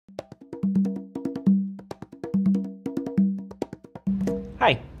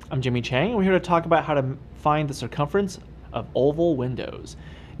Hi, I'm Jimmy Chang, and we're here to talk about how to find the circumference of oval windows.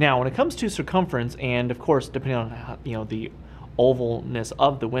 Now, when it comes to circumference, and of course, depending on how, the ovalness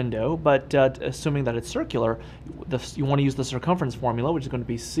of the window, but assuming that it's circular, you want to use the circumference formula, which is going to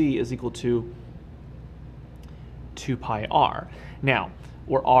be c is equal to 2 pi r. Now,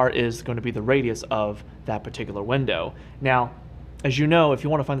 where r is going to be the radius of that particular window. Now, as you know, if you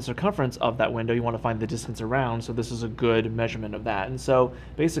want to find the circumference of that window, you want to find the distance around, so this is a good measurement of that. And so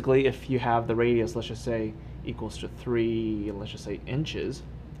basically, if you have the radius, let's just say, equals to 3, let's just say inches,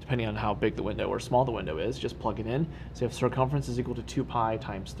 depending on how big the window or small the window is, just plug it in. So if circumference is equal to 2 pi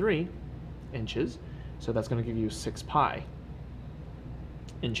times 3 inches, so that's going to give you 6 pi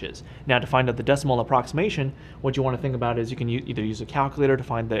inches. Now, to find out the decimal approximation, what you want to think about is you can either use a calculator to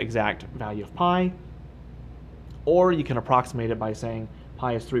find the exact value of pi, or you can approximate it by saying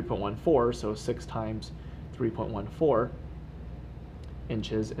pi is 3.14, so 6 times 3.14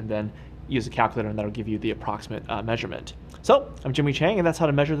 inches, and then use a calculator, and that'll give you the approximate measurement. So, I'm Jimmy Chang, and that's how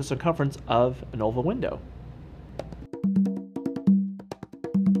to measure the circumference of an oval window.